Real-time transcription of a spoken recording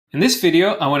In this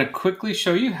video, I want to quickly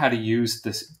show you how to use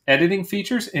this editing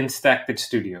features in Stackbit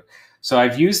Studio. So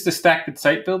I've used the Stackbit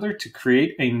site builder to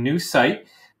create a new site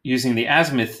using the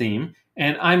Azimuth theme,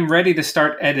 and I'm ready to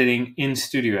start editing in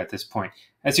Studio at this point.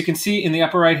 As you can see in the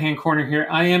upper right hand corner here,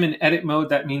 I am in edit mode.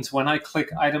 That means when I click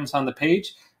items on the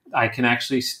page, I can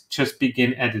actually just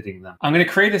begin editing them. I'm going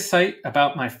to create a site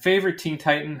about my favorite Teen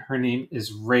Titan. Her name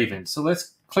is Raven. So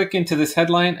let's click into this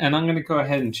headline, and I'm going to go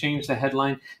ahead and change the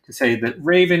headline to say that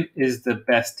Raven is the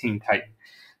best Teen Titan.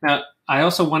 Now, I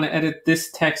also want to edit this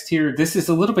text here. This is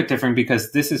a little bit different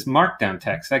because this is Markdown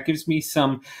text. That gives me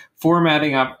some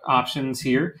formatting options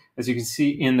here. As you can see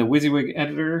in the WYSIWYG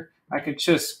editor, I could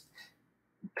just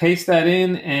paste that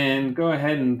in and go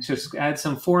ahead and just add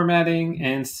some formatting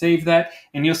and save that.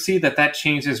 And you'll see that that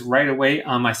changes right away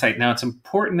on my site. Now, it's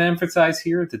important to emphasize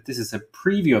here that this is a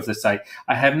preview of the site.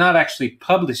 I have not actually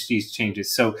published these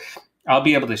changes. So I'll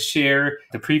be able to share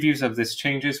the previews of these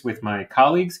changes with my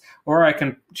colleagues, or I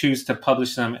can choose to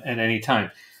publish them at any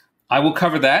time. I will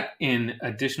cover that in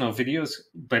additional videos,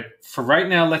 but for right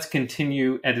now, let's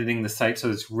continue editing the site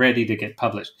so it's ready to get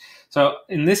published. So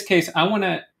in this case, I want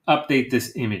to update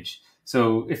this image.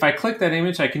 So if I click that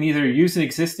image, I can either use an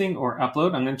existing or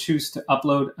upload. I'm going to choose to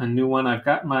upload a new one. I've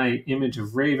got my image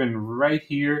of Raven right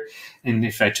here. And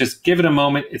if I just give it a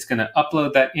moment, it's going to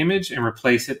upload that image and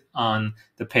replace it on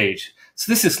the page.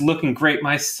 So this is looking great.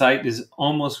 My site is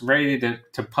almost ready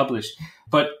to publish.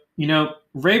 But you know,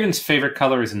 Raven's favorite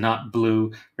color is not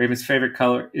blue. Raven's favorite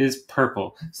color is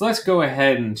purple. So let's go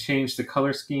ahead and change the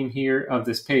color scheme here of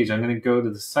this page. I'm going to go to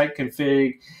the site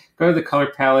config, go to the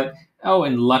color palette. Oh,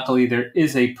 and luckily there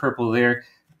is a purple there.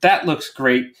 That looks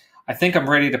great. I think I'm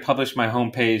ready to publish my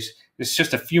home page. There's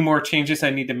just a few more changes I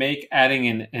need to make, adding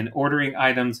in and ordering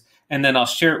items, and then I'll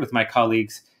share it with my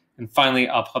colleagues. And finally,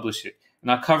 I'll publish it. And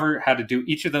I'll cover how to do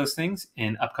each of those things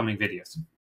in upcoming videos.